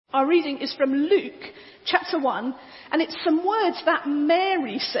Our reading is from Luke chapter 1, and it's some words that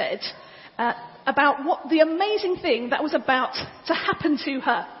Mary said about what the amazing thing that was about to happen to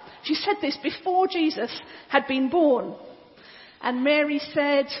her. She said this before Jesus had been born. And Mary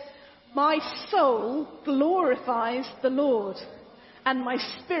said, "My soul glorifies the Lord, and my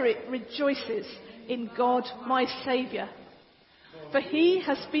spirit rejoices in God my Saviour. For he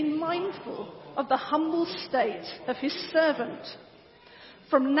has been mindful of the humble state of his servant.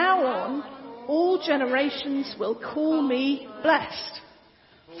 From now on, all generations will call me blessed.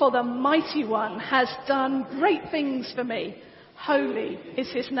 For the Mighty One has done great things for me. Holy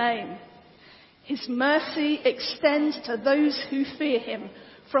is his name. His mercy extends to those who fear him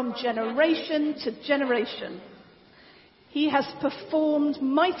from generation to generation. He has performed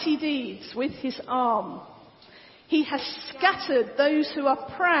mighty deeds with his arm. He has scattered those who are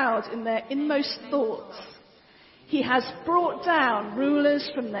proud in their inmost thoughts. He has brought down rulers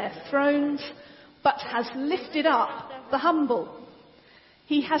from their thrones, but has lifted up the humble.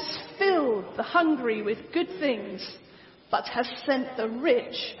 He has filled the hungry with good things, but has sent the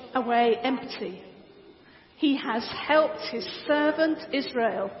rich away empty. He has helped his servant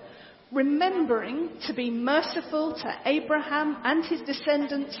Israel, remembering to be merciful to Abraham and his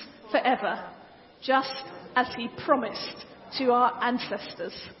descendants forever, just as he promised to our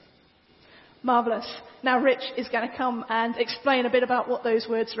ancestors." Marvellous. Now Rich is going to come and explain a bit about what those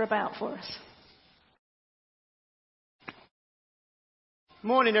words are about for us.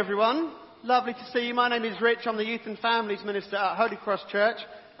 Morning, everyone. Lovely to see you. My name is Rich. I'm the Youth and Families Minister at Holy Cross Church.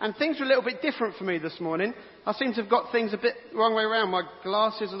 And things are a little bit different for me this morning. I seem to have got things a bit the wrong way around. My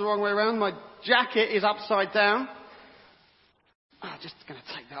glasses are the wrong way around. My jacket is upside down. I'm just going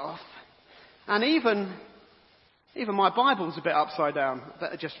to take that off. And even my Bible's a bit upside down. I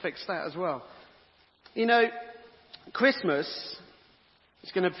better just fix that as well. You know, Christmas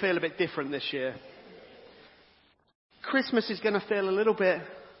is going to feel a bit different this year. Christmas is going to feel a little bit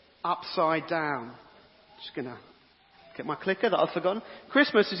upside down. Just going to get my clicker that I've forgotten.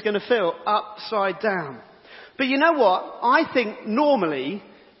 Christmas is going to feel upside down. But you know what? I think normally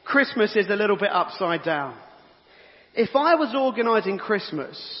Christmas is a little bit upside down. If I was organising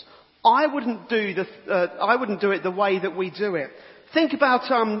Christmas, I wouldn't do it the way that we do it. Think about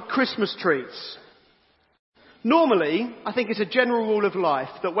Christmas trees. Normally, I think it's a general rule of life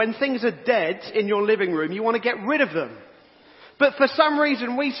that when things are dead in your living room, you want to get rid of them. But for some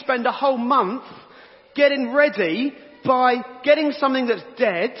reason, we spend a whole month getting ready by getting something that's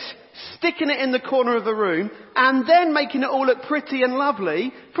dead, sticking it in the corner of the room, and then making it all look pretty and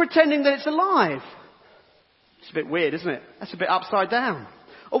lovely, pretending that it's alive. It's a bit weird, isn't it? That's a bit upside down.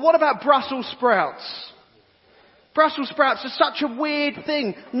 Or what about Brussels sprouts? Brussels sprouts are such a weird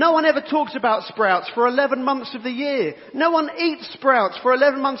thing. No one ever talks about sprouts for 11 months of the year. No one eats sprouts for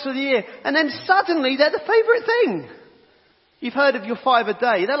 11 months of the year. And then suddenly they're the favourite thing. You've heard of your 5 a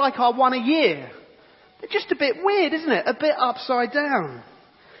day. They're like our 1 a year. They're just a bit weird, isn't it? A bit upside down.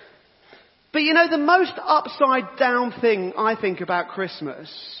 But you know, the most upside down thing I think about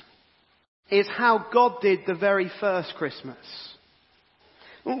Christmas is how God did the very first Christmas.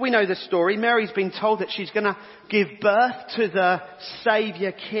 We know the story. Mary's been told that she's going to give birth to the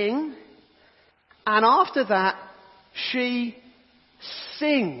Saviour King. And after that, she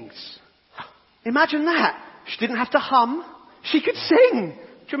sings. Imagine that. She didn't have to hum. She could sing.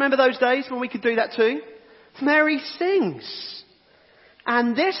 Do you remember those days when we could do that too? Mary sings.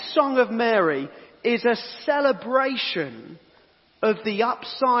 And this song of Mary is a celebration of the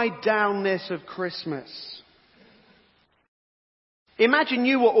upside downness of Christmas. Imagine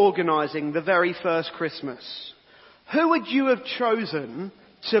you were organising the very first Christmas. Who would you have chosen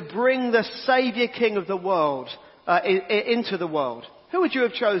to bring the Saviour King of the world into the world? Who would you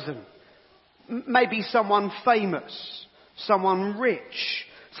have chosen? Maybe someone famous, someone rich,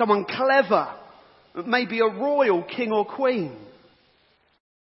 someone clever, maybe a royal king or queen.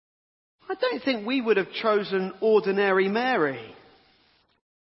 I don't think we would have chosen ordinary Mary.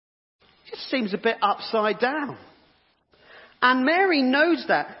 It just seems a bit upside down. And Mary knows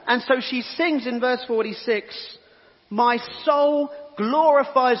that. And so she sings in verse 46, "My soul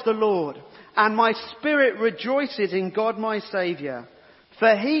glorifies the Lord, and my spirit rejoices in God my Saviour,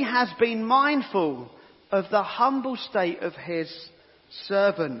 for he has been mindful of the humble state of his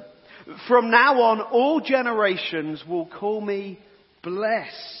servant. From now on, all generations will call me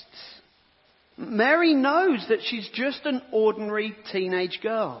blessed." Mary knows that she's just an ordinary teenage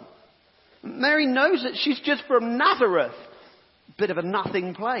girl. Mary knows that she's just from Nazareth. Bit of a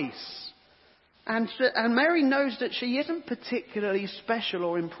nothing place. And Mary knows that she isn't particularly special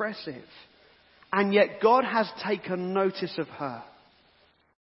or impressive. And yet God has taken notice of her.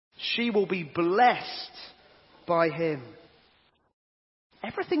 She will be blessed by him.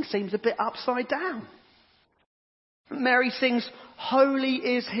 Everything seems a bit upside down. Mary sings, holy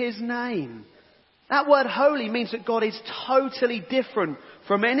is his name. That word holy means that God is totally different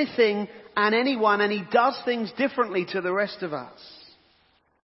from anything and anyone, and he does things differently to the rest of us.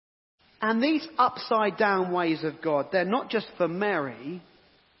 And these upside down ways of God, they're not just for Mary,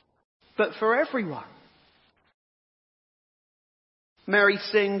 but for everyone. Mary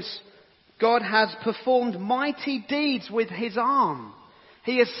sings, God has performed mighty deeds with his arm.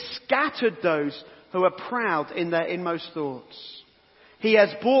 He has scattered those who are proud in their inmost thoughts. He has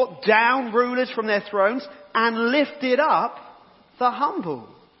brought down rulers from their thrones and lifted up the humble.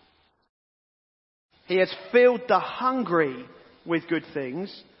 He has filled the hungry with good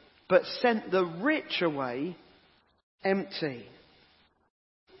things, but sent the rich away empty.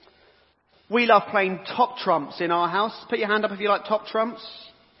 We love playing top trumps in our house. Put your hand up if you like top trumps.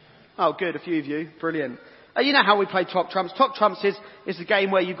 Oh, good, a few of you. Brilliant. You know how we play top trumps. Top trumps is a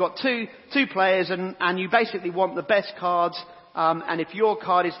game where you've got two players and you basically want the best cards. And if your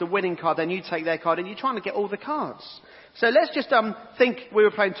card is the winning card, then you take their card and you're trying to get all the cards. So let's just think we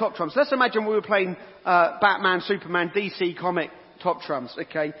were playing top trumps. Let's imagine we were playing Batman, Superman, DC comic top trumps.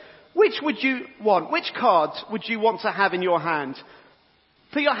 Okay, which would you want? Which cards would you want to have in your hand?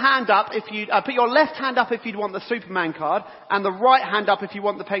 Put your hand up if you put your left hand up if you'd want the Superman card, and the right hand up if you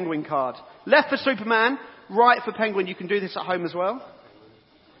want the Penguin card. Left for Superman, right for Penguin. You can do this at home as well.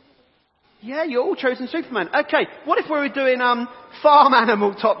 Yeah, you're all chosen Superman. Okay, what if we were doing farm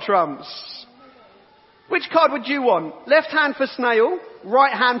animal top trumps? Which card would you want? Left hand for snail,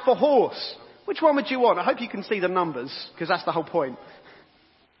 right hand for horse. Which one would you want? I hope you can see the numbers, because that's the whole point.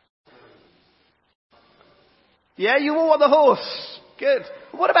 Yeah, you all want the horse. Good.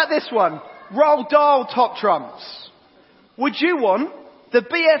 What about this one? Roll Dahl top trumps. Would you want the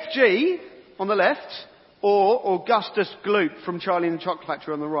BFG on the left or Augustus Gloop from Charlie and the Chocolate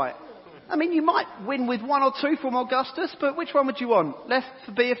Factory on the right? I mean, you might win with one or two from Augustus, but which one would you want? Left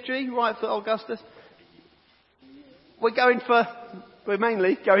for BFG, right for Augustus? We're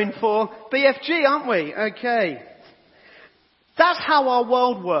mainly going for BFG, aren't we? Okay. That's how our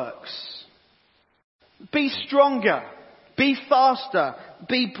world works. Be stronger. Be faster,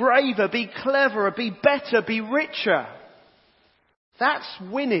 be braver, be cleverer, be better, be richer. That's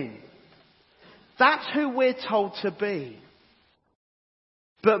winning. That's who we're told to be.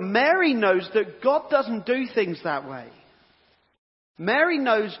 But Mary knows that God doesn't do things that way. Mary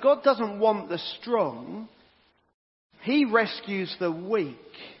knows God doesn't want the strong. He rescues the weak.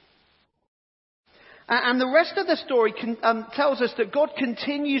 And the rest of the story tells us that God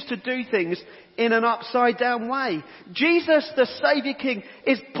continues to do things in an upside down way. Jesus, the Saviour King,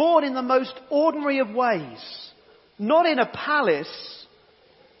 is born in the most ordinary of ways. Not in a palace,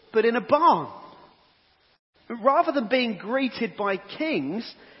 but in a barn. Rather than being greeted by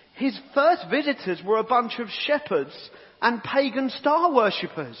kings, his first visitors were a bunch of shepherds and pagan star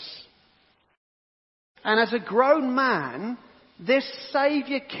worshippers. And as a grown man, this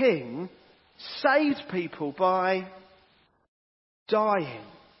Saviour King saved people by dying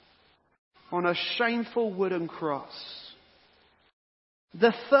on a shameful wooden cross.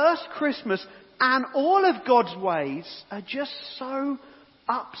 The first Christmas and all of God's ways are just so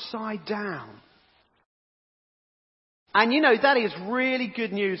upside down. And you know, that is really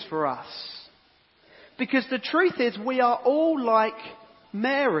good news for us. Because the truth is, we are all like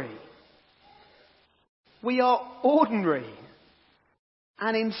Mary. We are ordinary.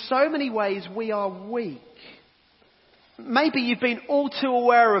 And in so many ways, we are weak. Maybe you've been all too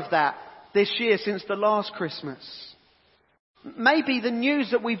aware of that this year since the last Christmas. Maybe the news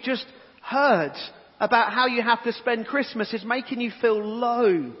that we've just heard about how you have to spend Christmas is making you feel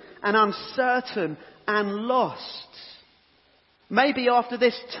low and uncertain and lost. Maybe after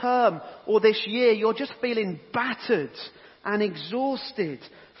this term or this year, you're just feeling battered and exhausted,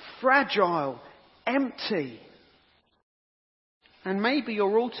 fragile, empty. And maybe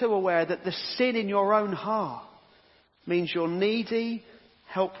you're all too aware that the sin in your own heart means you're needy,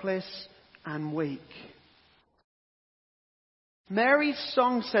 helpless, and weak. Mary's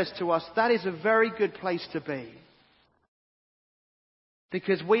song says to us that is a very good place to be.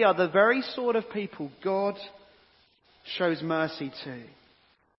 Because we are the very sort of people God shows mercy to.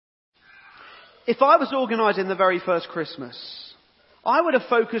 If I was organising the very first Christmas, I would have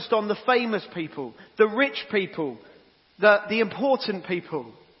focused on the famous people, the rich people, the important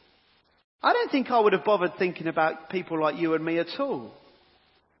people. I don't think I would have bothered thinking about people like you and me at all.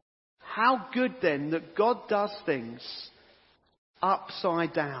 How good then that God does things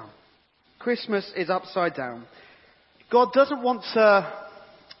upside down. Christmas is upside down. God doesn't want to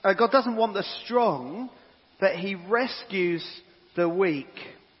God doesn't want the strong, but he rescues the weak.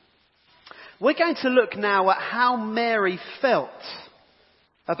 We're going to look now at how Mary felt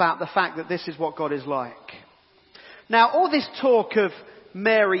about the fact that this is what God is like. Now, all this talk of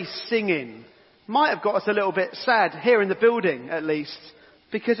Mary singing might have got us a little bit sad, here in the building at least,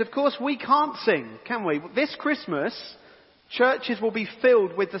 because of course we can't sing, can we? This Christmas, churches will be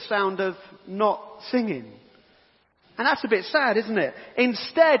filled with the sound of not singing. And that's a bit sad, isn't it?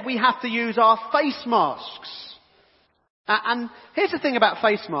 Instead, we have to use our face masks. And here's the thing about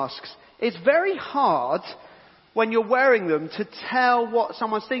face masks. It's very hard when you're wearing them to tell what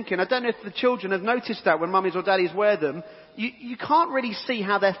someone's thinking. I don't know if the children have noticed that when mummies or daddies wear them. You can't really see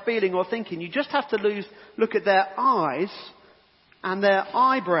how they're feeling or thinking. You just have to look at their eyes and their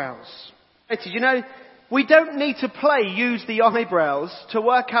eyebrows. You know, we don't need to use the eyebrows to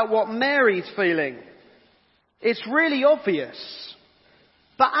work out what Mary's feeling. It's really obvious.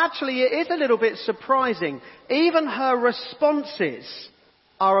 But actually it is a little bit surprising. Even her responses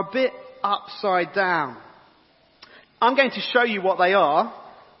are a bit upside down. I'm going to show you what they are.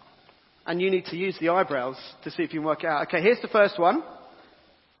 And you need to use the eyebrows to see if you can work it out. Okay, here's the first one.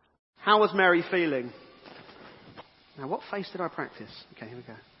 How was Mary feeling? Now, what face did I practice? Okay, here we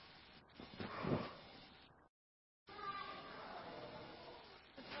go.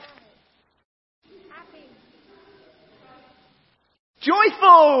 Happy.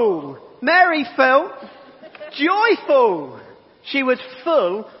 Joyful! Mary felt joyful. She was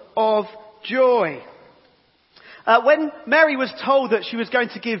full of joy. When Mary was told that she was going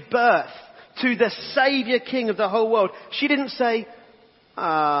to give birth to the Saviour King of the whole world, she didn't say,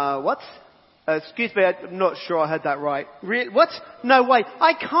 what? Excuse me, I'm not sure I heard that right. What? No way.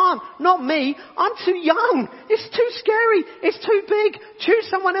 I can't. Not me. I'm too young. It's too scary. It's too big. Choose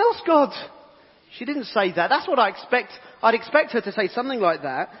someone else, God. She didn't say that. That's what I expect. I'd expect her to say something like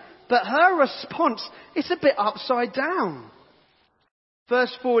that. But her response is a bit upside down.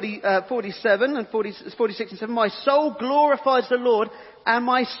 Verse 47 and 46 and 7. My soul glorifies the Lord, and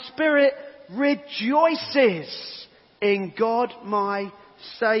my spirit rejoices in God my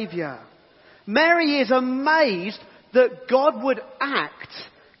Saviour. Mary is amazed that God would act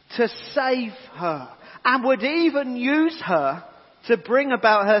to save her and would even use her to bring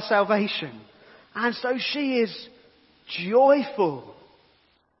about her salvation. And so she is joyful.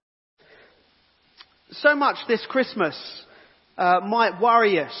 So much this Christmas might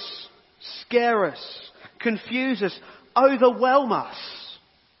worry us, scare us, confuse us, overwhelm us.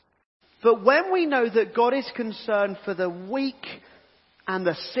 But when we know that God is concerned for the weak and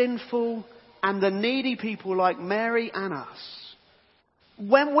the sinful and the needy people like Mary and us,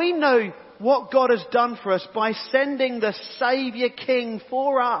 when we know what God has done for us by sending the Saviour King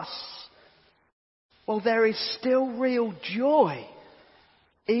for us, well, there is still real joy,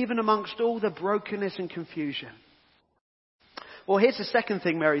 even amongst all the brokenness and confusion. Well, here's the second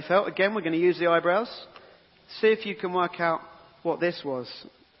thing Mary felt. Again, we're going to use the eyebrows. See if you can work out what this was.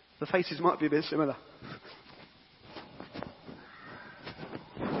 The faces might be a bit similar.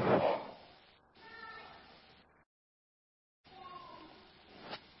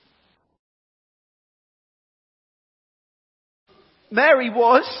 Mary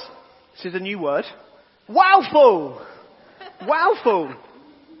was, this is a new word, wowful. Wowful.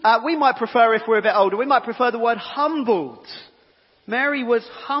 We might prefer, if we're a bit older, we might prefer the word humbled. Mary was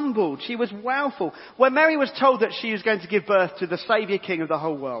humbled. She was wowful. When Mary was told that she was going to give birth to the Saviour King of the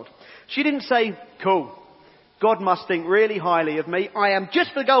whole world, she didn't say, cool, God must think really highly of me. I am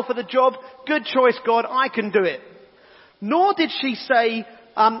just the girl for the job. Good choice, God. I can do it. Nor did she say,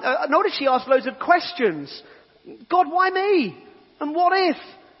 nor did she ask loads of questions. God, why me? And what if?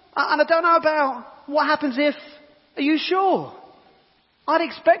 And I don't know about what happens if. Are you sure? I'd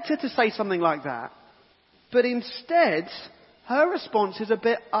expect her to say something like that. But instead, her response is a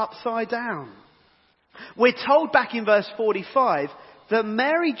bit upside down. We're told back in verse 45 that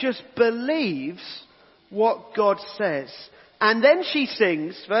Mary just believes what God says. And then she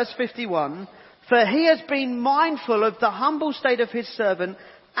sings, verse 51, for he has been mindful of the humble state of his servant,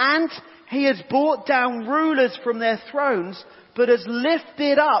 and he has brought down rulers from their thrones, but has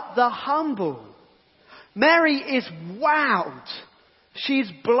lifted up the humble. Mary is wowed.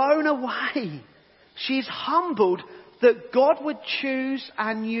 She's blown away. She's humbled that God would choose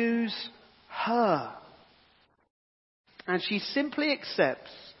and use her. And she simply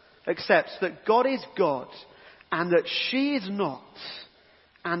accepts that God is God and that she is not,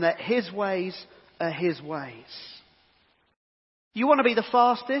 and that his ways are his ways. You want to be the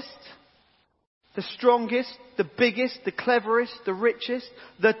fastest, the strongest, the biggest, the cleverest, the richest,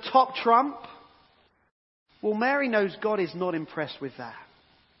 the top trump? Well, Mary knows God is not impressed with that.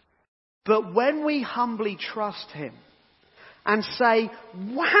 But when we humbly trust him and say,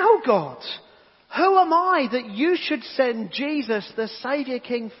 wow, God, who am I that you should send Jesus, the Saviour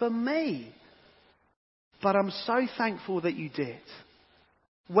King, for me? But I'm so thankful that you did.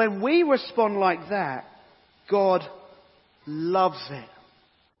 When we respond like that, God loves it.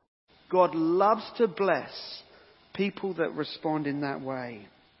 God loves to bless people that respond in that way.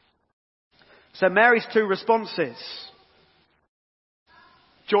 So Mary's two responses: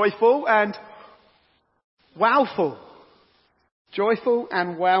 joyful and wowful. Joyful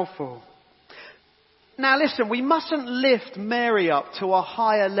and wowful. Now listen, we mustn't lift Mary up to a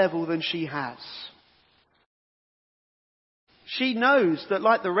higher level than she has. She knows that,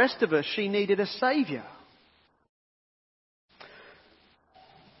 like the rest of us, she needed a saviour.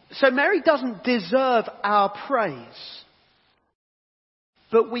 So Mary doesn't deserve our praise,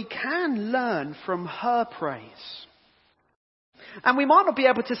 but we can learn from her praise. And we might not be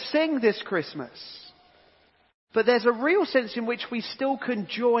able to sing this Christmas, but there's a real sense in which we still can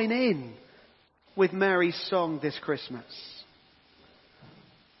join in with Mary's song this Christmas.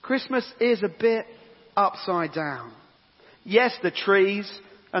 Christmas is a bit upside down. Yes, the trees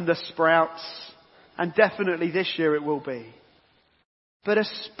and the sprouts, and definitely this year it will be. But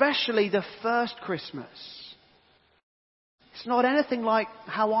especially the first Christmas. It's not anything like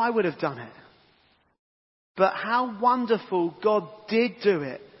how I would have done it. But how wonderful God did do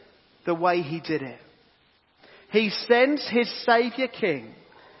it the way he did it. He sends his Saviour King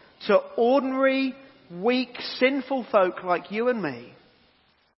to ordinary, weak, sinful folk like you and me.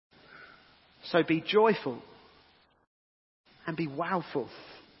 So be joyful and be wowful.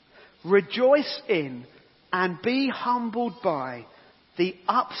 Rejoice in and be humbled by the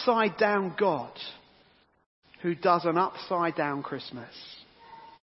upside down God who does an upside down Christmas.